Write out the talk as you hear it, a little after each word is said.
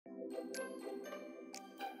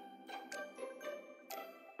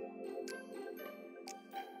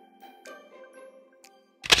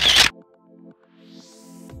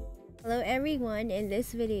Hello everyone, in this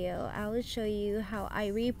video, I will show you how I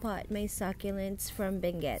repot my succulents from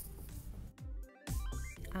BENGUET.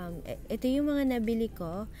 Ito yung mga nabili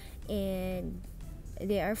ko and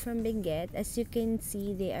they are from BENGUET. As you can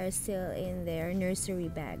see, they are still in their nursery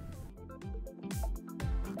bag.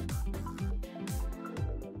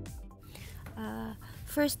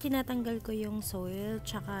 First, tinatanggal ko yung soil,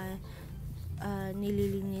 tsaka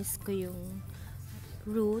nililinis ko yung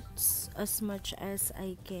roots as much as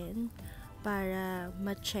I can para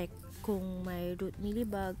ma-check kung may root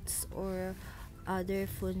mealybugs or other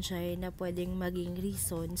fungi na pwedeng maging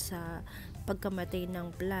reason sa pagkamatay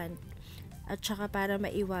ng plant, at saka para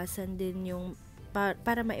maiwasan din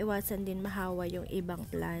mahawa yung ibang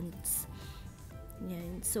plants.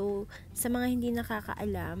 Yan. So, sa mga hindi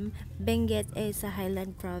nakakaalam, Benguet is a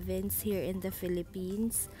highland province here in the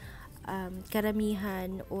Philippines.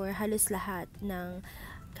 Karamihan or halos lahat ng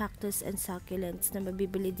cactus and succulents na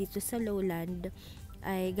mabibili dito sa lowland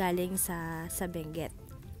ay galing sa Benguet.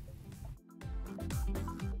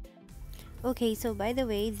 Okay, so by the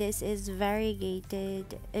way, this is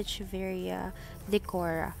variegated Echeveria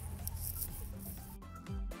decora.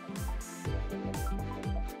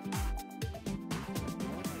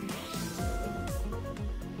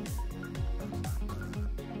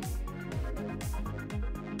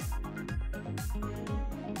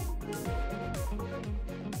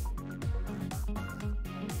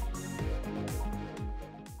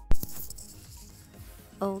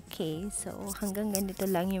 Okay, so hanggang ganito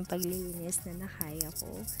lang yung paglilinis na nakaya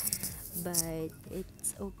ko. But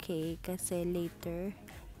it's okay kasi later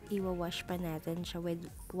iwawash pa natin siya with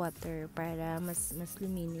water para mas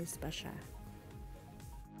luminis pa siya.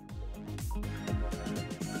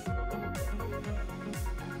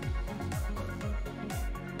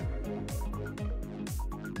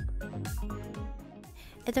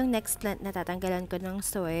 Itong next plant na tatanggalan ko ng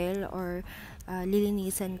soil or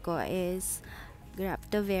lilinisan ko is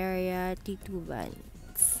Graptoveria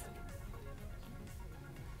titubans.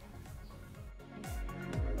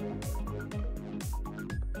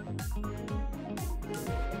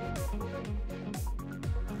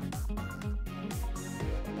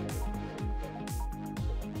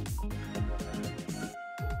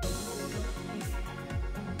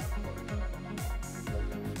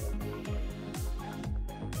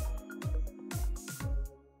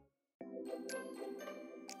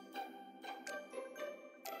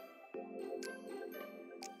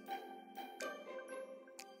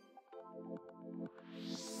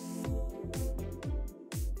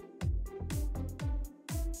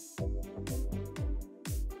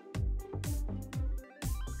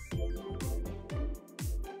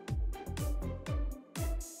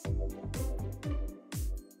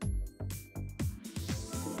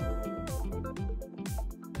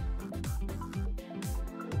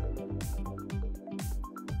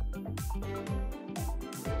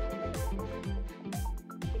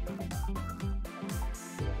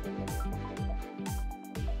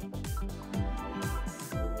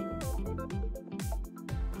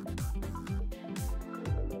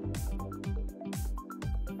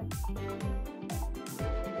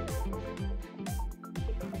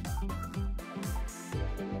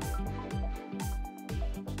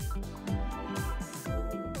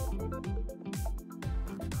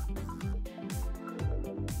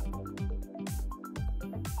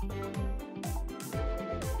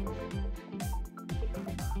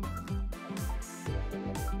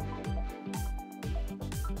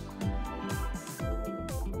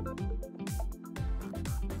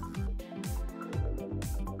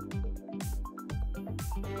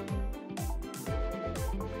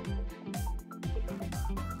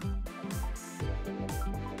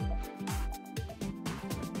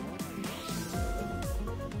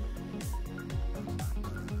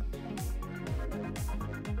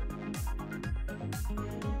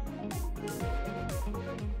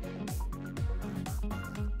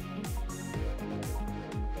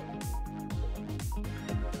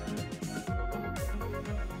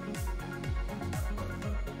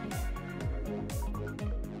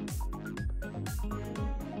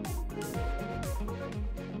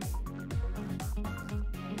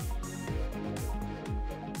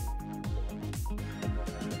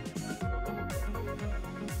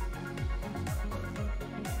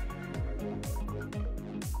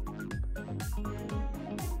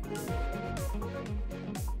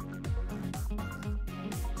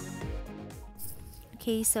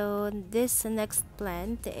 Okay, so this next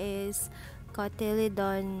plant is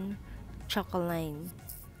Cotyledon chocoline.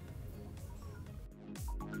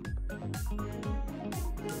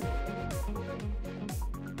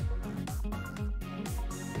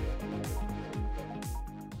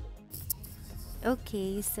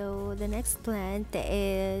 Okay, so the next plant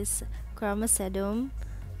is Chromosedum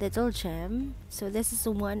Little Gem. So this is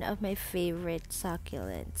one of my favorite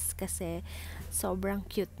succulents kasi sobrang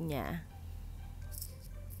cute niya.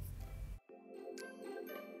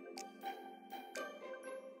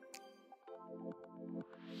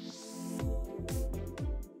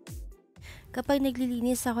 Kapag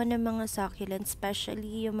naglilinis ako ng mga succulents,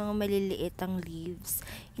 especially yung mga maliliit ang leaves,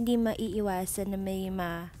 hindi maiiwasan na may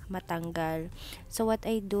matanggal. So what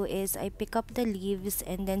I do is I pick up the leaves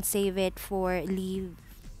and then save it for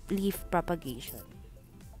leaf propagation.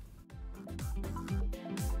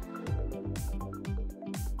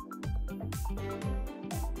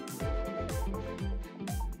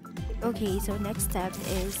 Okay, so next step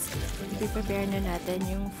is prepare na natin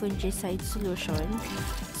yung fungicide solution.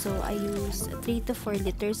 So I use 3 to 4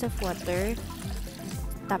 liters of water.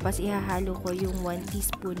 Tapos ihahalo ko yung 1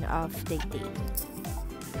 teaspoon of daytane.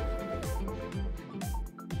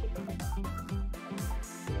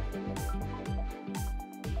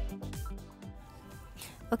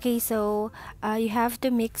 Okay, so you have to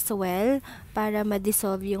mix well para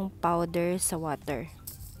ma-dissolve yung powder sa water.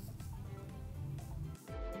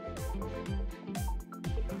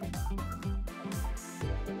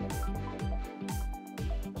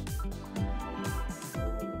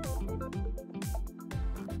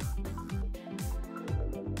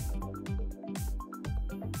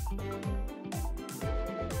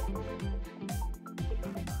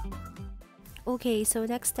 Okay, so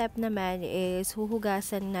next step naman is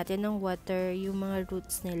huhugasan natin ng water yung mga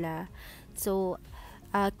roots nila. So,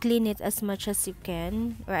 clean it as much as you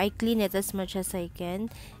can, or I clean it as much as I can.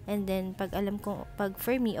 And then, pag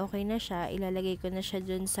for me, okay na siya, ilalagay ko na siya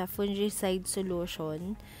dun sa fungicide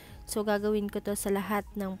solution. So, gagawin ko to sa lahat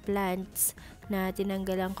ng plants na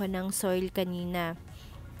tinanggalan ko ng soil kanina.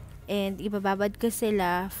 And, ibababad ko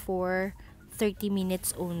sila for 30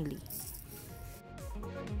 minutes only.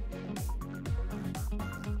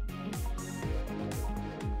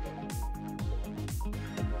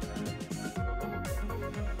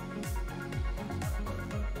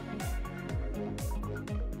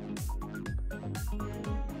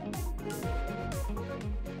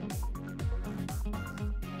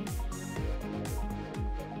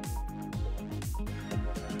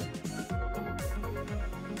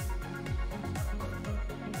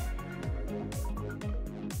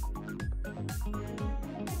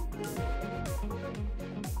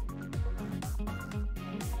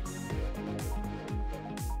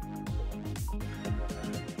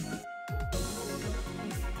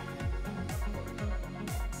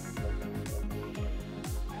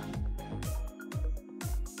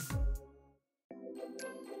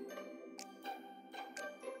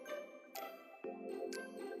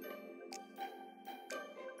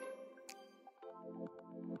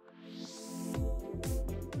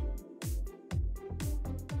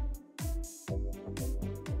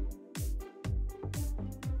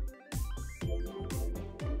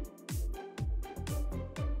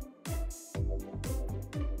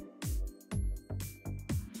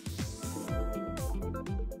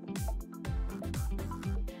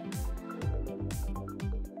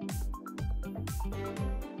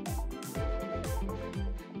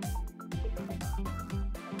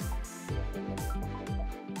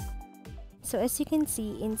 So as you can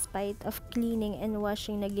see, in spite of cleaning and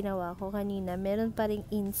washing na ginawa ko kanina, meron pa ring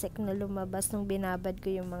insect na lumabas nung binabad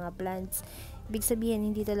ko yung mga plants. Ibig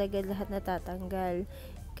sabihin, hindi talaga lahat natatanggal.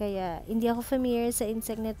 Kaya, hindi ako familiar sa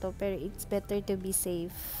insect na to, pero it's better to be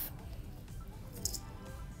safe.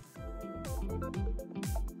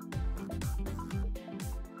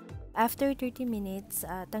 After 30 minutes,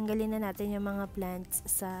 tanggalin na natin yung mga plants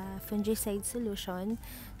sa fungicide solution.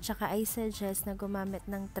 Tsaka I suggest na gumamit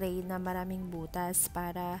ng tray na maraming butas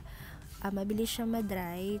para mabilis siyang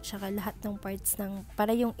ma-dry. Tsaka lahat ng parts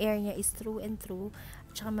para yung air niya is through and through.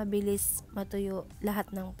 Tsaka mabilis matuyo lahat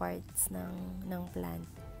ng parts ng plant.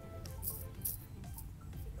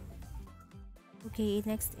 Okay,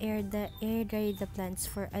 next air dry the plants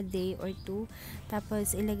for a day or 2.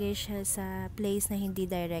 Tapos ilagay siya sa place na hindi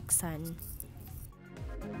direct sun.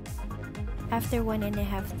 After 1.5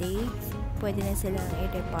 days, pwede na silang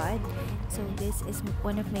i-repot. So this is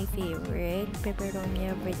one of my favorite,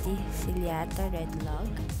 Peperonia verticillata red log.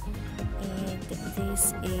 And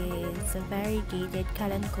this is a variegated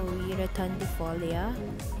Kalanchoe rotundifolia.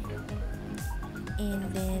 And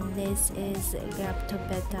then this is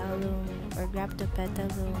Graptopetalum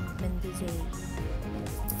mendozae.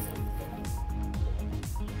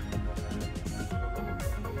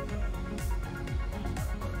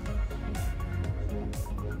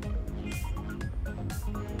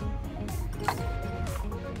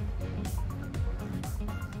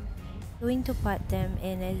 Going to pot them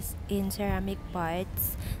in ceramic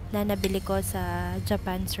pots na nabili ko sa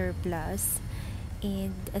Japan Surplus.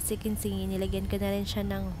 And as you can see, nilagyan ko na rin siya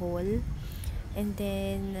ng hole. And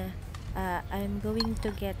then, I'm going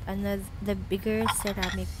to get the bigger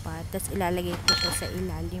ceramic pot. Tapos ilalagay ko siya sa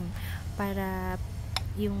ilalim para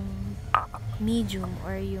yung medium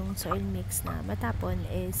or yung soil mix na matapon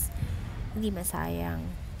is hindi masayang.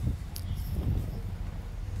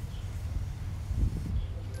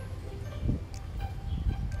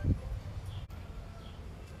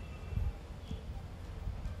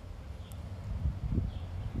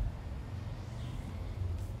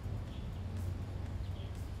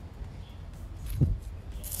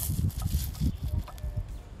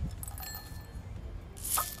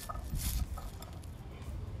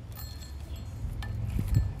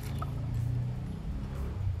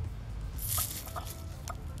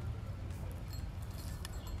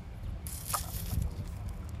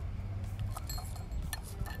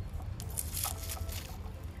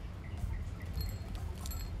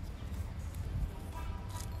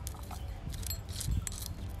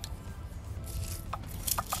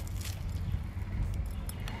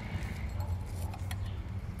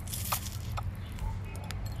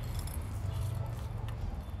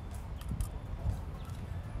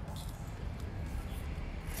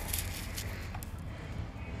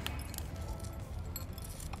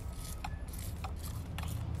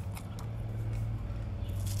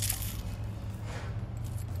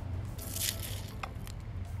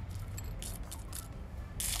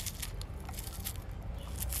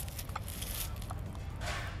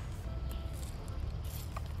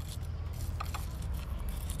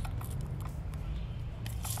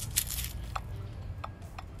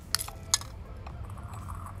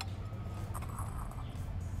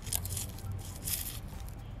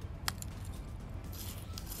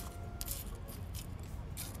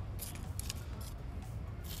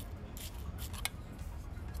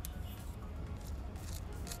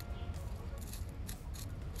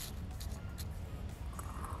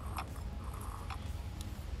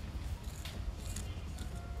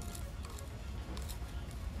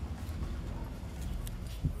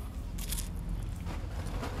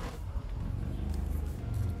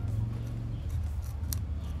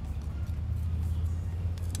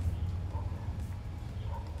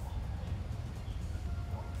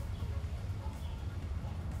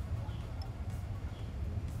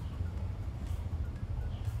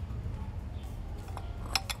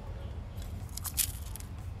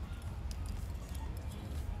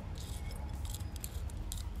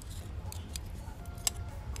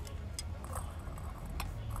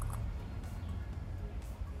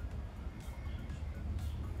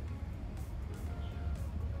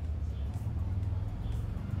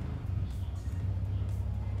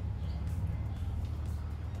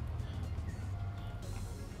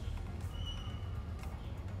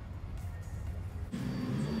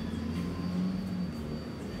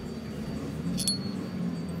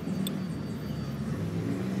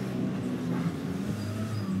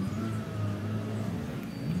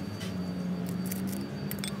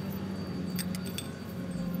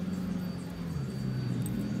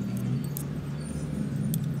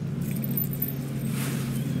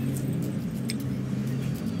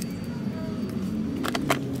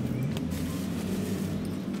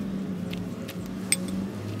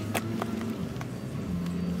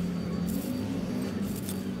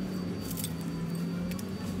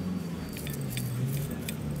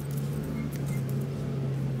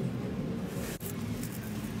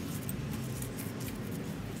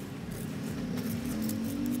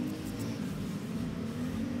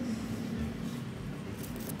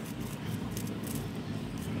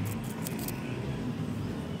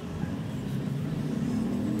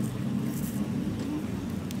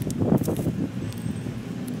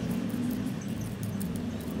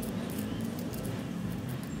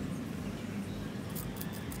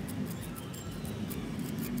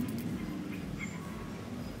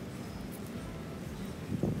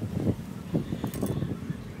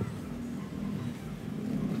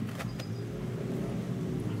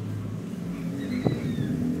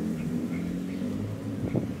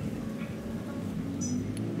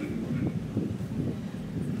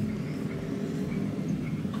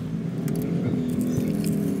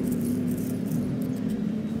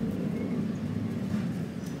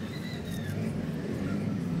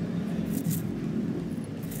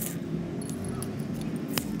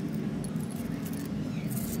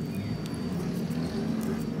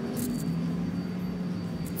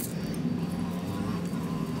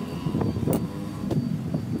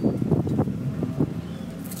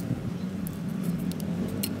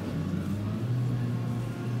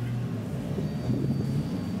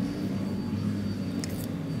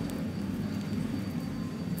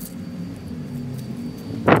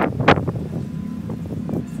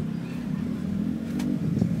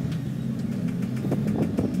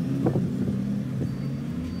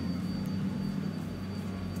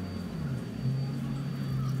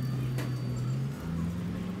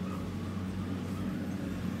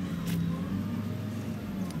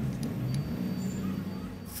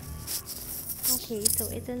 Okay,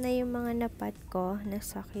 so ito na yung mga napat ko na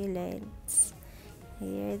succulents.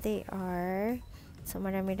 Here they are. So,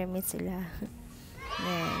 marami-rami sila.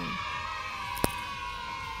 Ayan.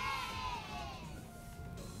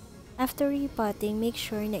 After repotting, make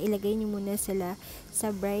sure na ilagay niyo muna sila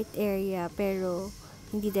sa bright area pero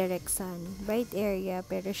hindi direct sun. Bright area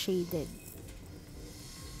pero shaded.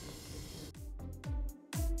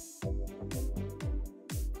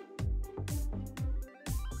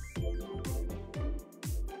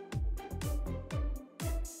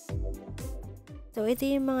 So, ito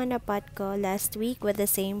yung mga napat ko last week with the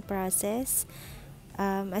same process.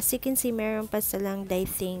 As you can see, meron pa silang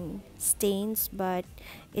dithing stains but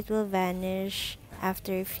it will vanish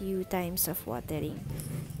after a few times of watering.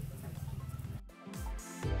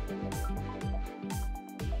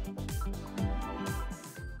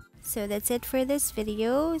 So that's it for this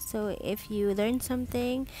video. So if you learned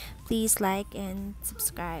something, please like and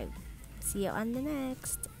subscribe. See you on the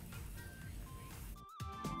next.